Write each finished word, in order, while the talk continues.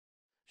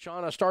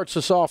Shauna starts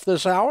us off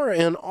this hour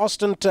in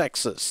Austin,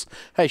 Texas.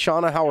 Hey,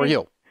 Shauna, how are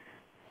you?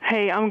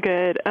 Hey, I'm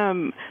good.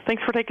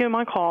 Thanks for taking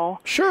my call.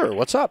 Sure.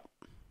 What's up?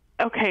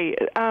 Okay.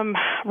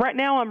 Right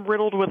now I'm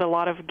riddled with a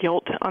lot of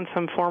guilt on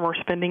some former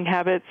spending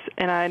habits,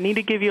 and I need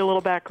to give you a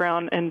little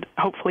background, and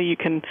hopefully you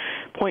can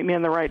point me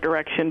in the right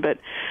direction. But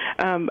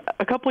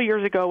a couple of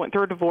years ago, I went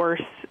through a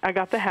divorce. I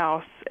got the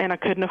house, and I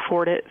couldn't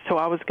afford it, so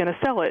I was going to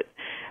sell it.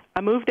 I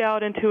moved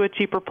out into a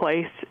cheaper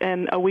place,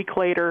 and a week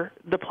later,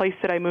 the place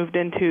that I moved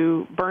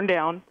into burned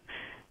down,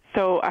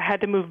 so I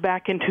had to move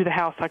back into the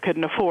house I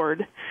couldn't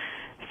afford.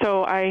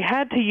 So I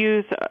had to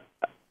use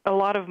a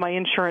lot of my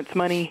insurance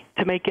money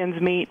to make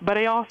ends meet, but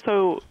I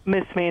also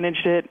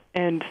mismanaged it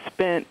and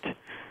spent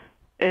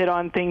it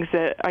on things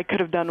that I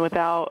could have done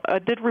without. I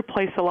did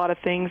replace a lot of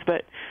things,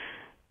 but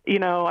you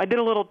know, I did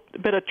a little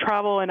bit of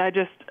travel, and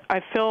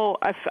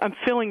I'm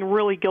feeling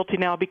really guilty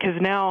now,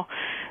 because now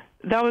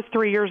that was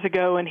 3 years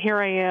ago, and here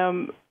I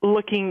am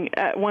looking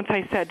at, once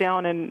I sat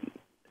down and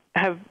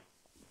have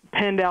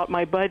penned out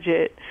my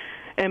budget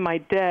and my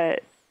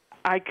debt,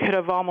 I could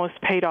have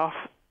almost paid off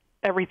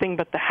everything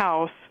but the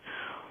house.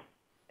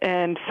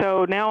 And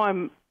so now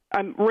I'm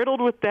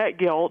riddled with that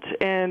guilt,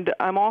 and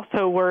I'm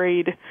also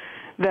worried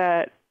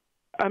that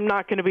I'm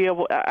not going to be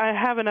able. I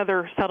have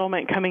another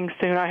settlement coming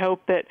soon. I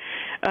hope that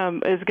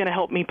is going to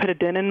help me put a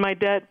dent in my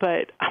debt,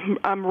 but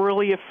I'm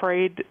really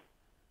afraid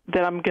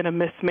that I'm going to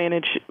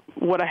mismanage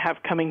what I have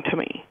coming to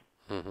me.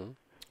 Mm-hmm.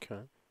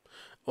 Okay.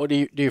 Well,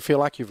 do you feel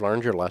like you've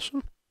learned your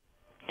lesson?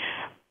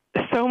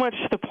 So much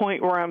to the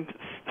point where I'm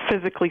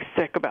physically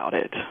sick about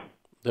it.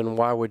 Then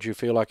why would you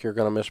feel like you're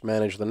going to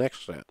mismanage the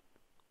next set?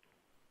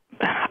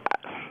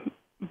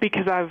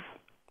 Because I've...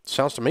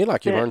 Sounds to me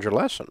like you learned your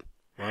lesson.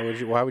 Why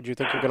would you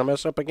think you're going to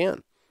mess up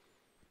again?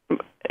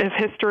 If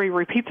history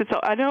repeats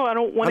itself, I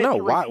don't want it to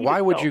repeat itself.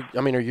 Why would you?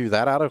 I mean, are you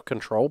that out of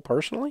control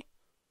personally?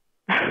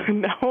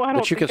 No, I don't.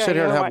 That you can sit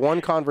here and have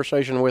one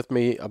conversation with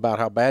me about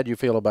how bad you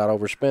feel about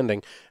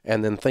overspending,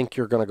 and then think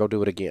you're going to go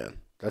do it again.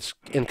 That's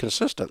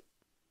inconsistent,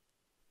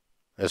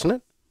 isn't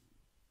it?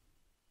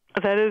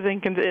 That is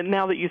inconsistent.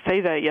 Now that you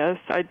say that, yes.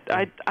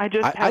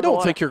 I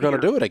don't think you're going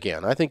to do it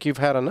again. I think you've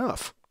had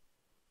enough.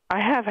 I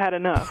have had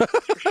enough.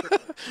 For sure.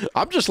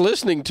 I'm just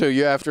listening to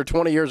you after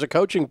 20 years of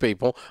coaching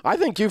people. I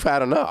think you've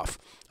had enough.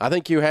 I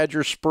think you had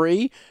your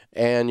spree,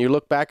 and you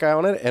look back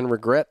on it, and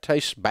regret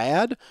tastes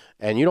bad,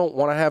 and you don't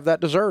want to have that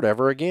dessert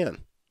ever again.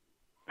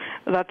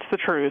 That's the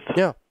truth.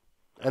 Yeah,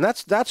 and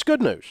that's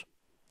good news.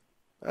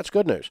 That's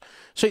good news.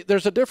 See,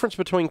 there's a difference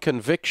between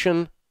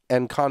conviction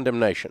and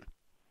condemnation.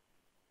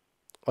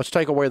 Let's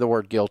take away the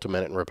word guilt a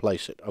minute and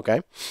replace it,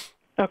 okay?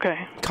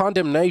 Okay.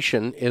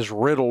 Condemnation is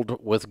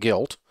riddled with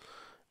guilt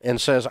and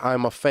says,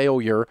 I'm a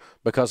failure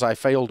because I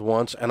failed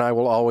once and I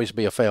will always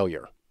be a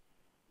failure.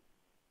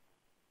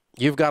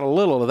 You've got a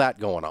little of that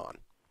going on.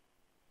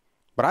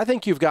 But I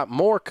think you've got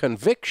more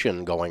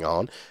conviction going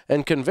on,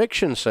 and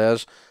conviction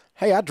says,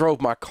 hey, I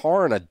drove my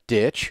car in a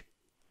ditch,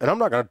 and I'm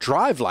not going to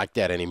drive like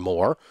that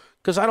anymore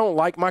because I don't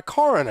like my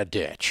car in a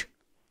ditch.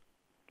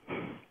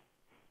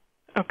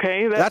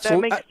 Okay, that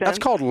makes sense. That's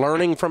called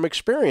learning from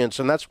experience,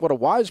 and that's what a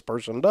wise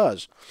person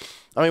does.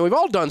 I mean, we've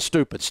all done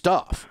stupid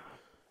stuff.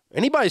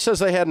 Anybody says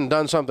they hadn't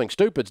done something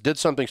stupid did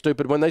something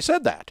stupid when they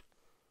said that.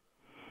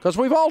 Because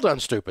we've all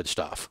done stupid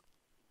stuff,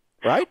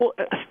 right? Well,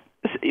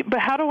 but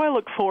how do I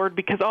look forward?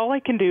 Because all I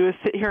can do is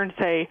sit here and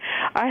say,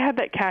 I had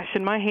that cash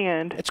in my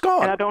hand. It's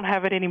gone. And I don't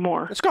have it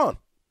anymore. It's gone.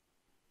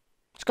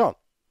 It's gone.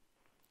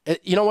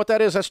 You know what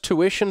that is? That's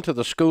tuition to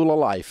the school of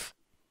life.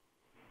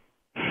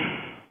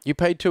 You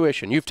paid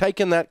tuition. You've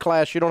taken that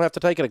class. You don't have to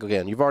take it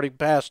again. You've already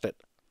passed it.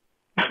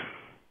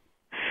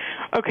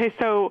 Okay,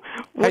 so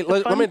hey,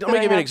 let me give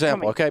you an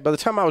example. Okay, by the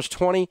time I was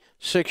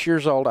 26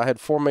 years old, I had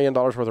 $4 million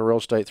worth of real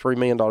estate, $3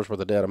 million worth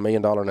of debt, $1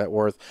 million net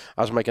worth.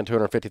 I was making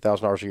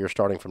 $250,000 a year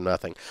starting from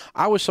nothing.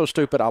 I was so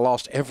stupid, I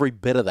lost every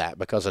bit of that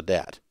because of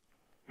debt.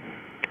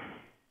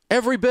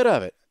 Every bit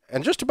of it.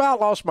 And just about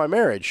lost my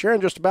marriage.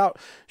 Sharon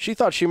she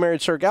thought she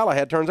married Sir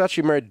Galahad. Turns out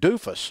she married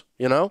Doofus,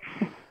 you know?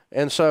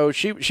 And so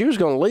she was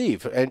going to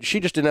leave, and she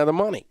just didn't have the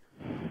money,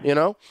 you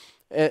know?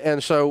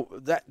 And so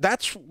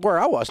that's where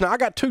I was. Now, I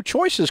got two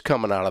choices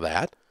coming out of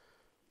that.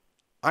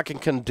 I can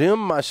condemn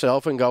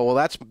myself and go, well,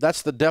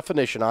 that's the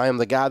definition. I am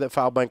the guy that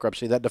filed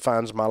bankruptcy. That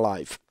defines my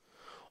life.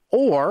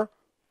 Or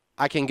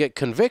I can get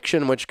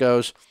conviction, which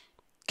goes,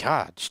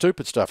 God,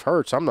 stupid stuff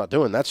hurts. I'm not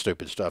doing that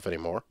stupid stuff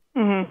anymore.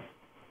 Mm-hmm.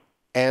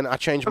 And I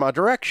changed my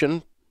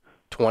direction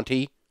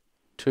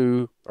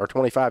 22 or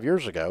 25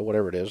 years ago,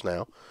 whatever it is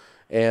now,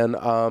 and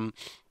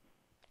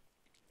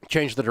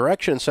changed the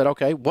direction and said,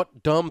 okay,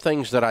 what dumb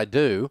things did I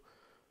do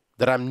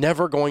that I'm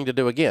never going to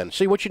do again?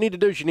 See, what you need to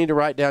do is you need to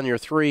write down your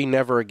 3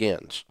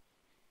 never-agains.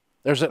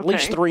 There's at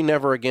least 3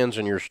 never-agains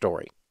in your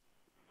story.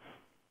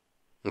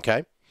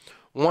 Okay?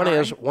 One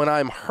is when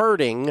I'm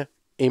hurting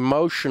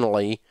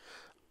emotionally,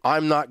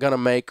 I'm not going to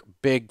make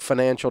big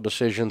financial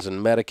decisions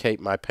and medicate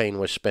my pain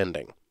with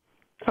spending.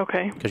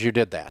 Okay. Because you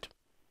did that.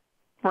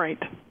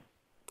 Right.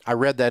 I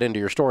read that into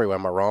your story.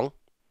 Am I wrong?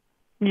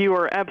 You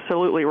are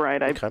absolutely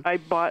right. Okay. I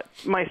bought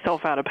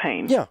myself out of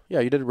pain. Yeah,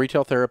 you did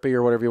retail therapy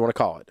or whatever you want to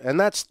call it. And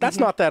that's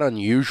not that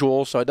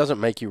unusual, so it doesn't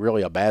make you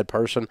really a bad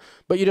person.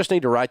 But you just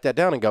need to write that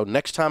down and go,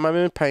 next time I'm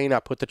in pain, I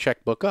put the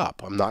checkbook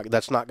up.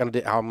 That's not going to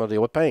do how I'm going to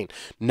deal with pain.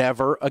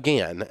 Never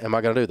again am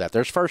I going to do that.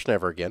 There's first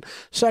never again.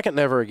 Second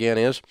never again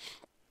is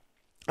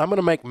I'm going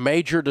to make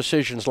major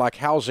decisions like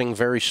housing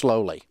very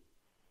slowly,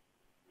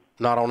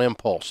 not on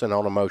impulse and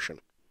on emotion.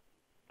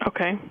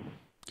 Okay.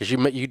 Because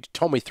you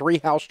told me 3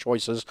 house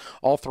choices.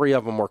 All 3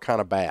 of them were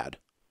kind of bad.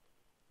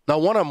 Now,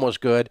 one of them was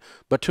good,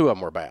 but 2 of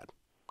them were bad,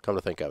 come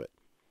to think of it.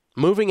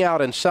 Moving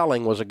out and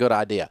selling was a good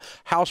idea.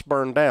 House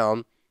burned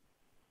down,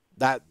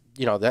 that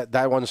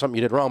wasn't something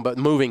you did wrong, but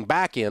moving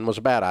back in was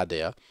a bad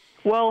idea.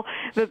 Well,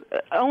 I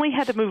only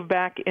had to move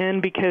back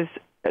in because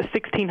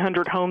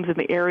 1,600 homes in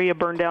the area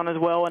burned down as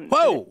well, and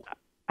Whoa!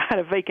 I had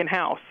a vacant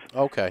house.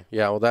 Okay,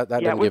 yeah, well, that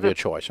didn't give you a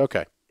choice.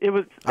 Okay.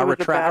 I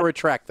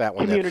retract that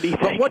one.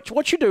 But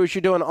what you do is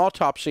you do an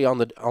autopsy on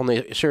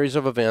the series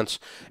of events,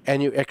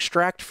 and you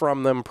extract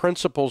from them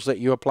principles that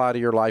you apply to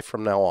your life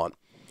from now on.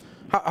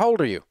 How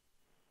old are you?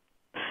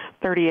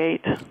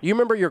 38. You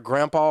remember your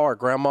grandpa or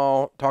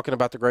grandma talking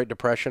about the Great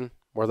Depression?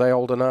 Were they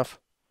old enough?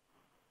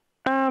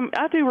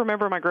 I do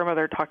remember my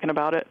grandmother talking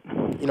about it.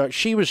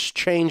 She was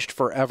changed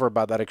forever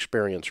by that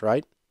experience,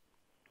 right?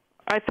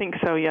 I think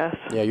so, yes.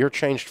 Yeah, you're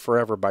changed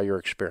forever by your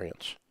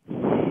experience.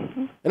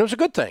 And it was a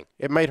good thing.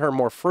 It made her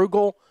more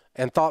frugal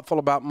and thoughtful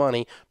about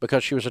money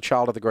because she was a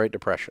child of the Great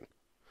Depression.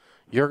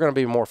 You're going to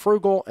be more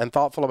frugal and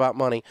thoughtful about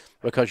money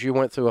because you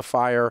went through a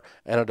fire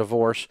and a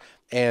divorce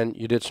and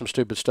you did some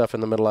stupid stuff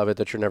in the middle of it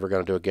that you're never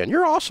going to do again.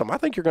 You're awesome. I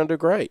think you're going to do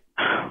great.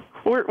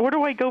 Where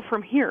do I go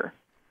from here?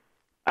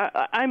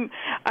 I'm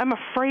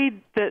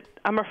afraid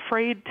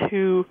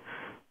to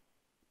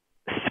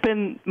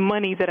spend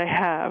money that I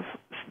have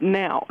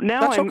now.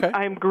 Now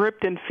I'm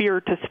gripped in fear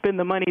to spend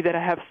the money that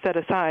I have set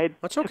aside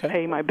to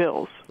pay my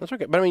bills. That's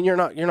okay. But I mean, you're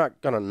going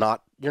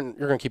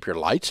to keep your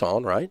lights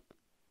on, right?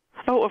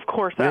 Oh, of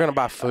course. You're going to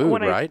buy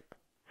food, right?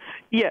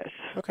 Yes.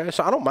 Okay,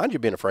 so I don't mind you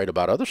being afraid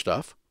about other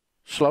stuff.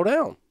 Slow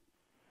down.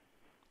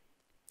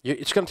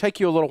 It's going to take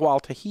you a little while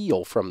to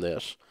heal from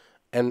this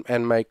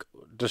and make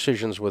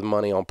decisions with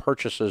money on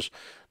purchases,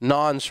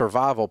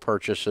 non-survival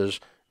purchases.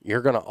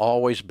 You're going to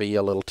always be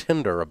a little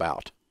tender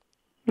about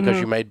because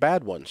you made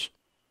bad ones.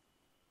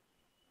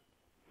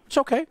 It's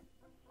okay.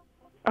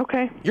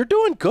 Okay. You're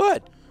doing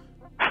good.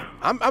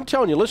 I'm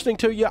telling you, listening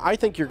to you, I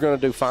think you're going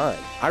to do fine.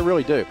 I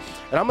really do.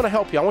 And I'm going to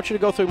help you. I want you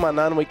to go through my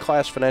 9-week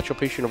class, Financial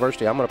Peace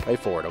University. I'm going to pay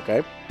for it,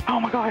 okay? Oh,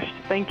 my gosh.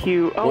 Thank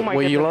you. Oh, my goodness.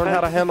 Will you learn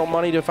how to handle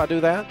money if I do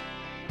that?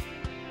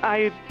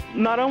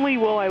 Not only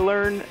will I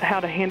learn how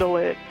to handle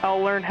it,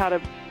 I'll learn how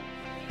to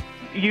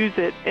use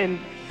it and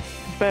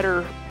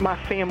better my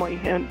family.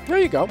 And there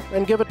you go.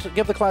 And give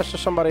the class to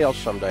somebody else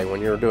someday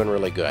when you're doing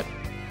really good.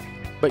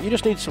 But you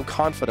just need some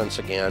confidence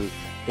again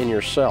in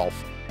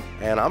yourself.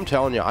 And I'm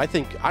telling you, I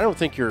don't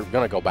think you're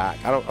going to go back.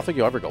 I don't think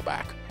you'll ever go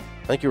back.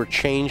 I think you were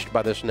changed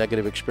by this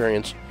negative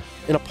experience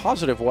in a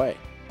positive way.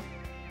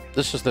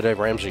 This is the Dave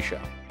Ramsey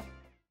Show.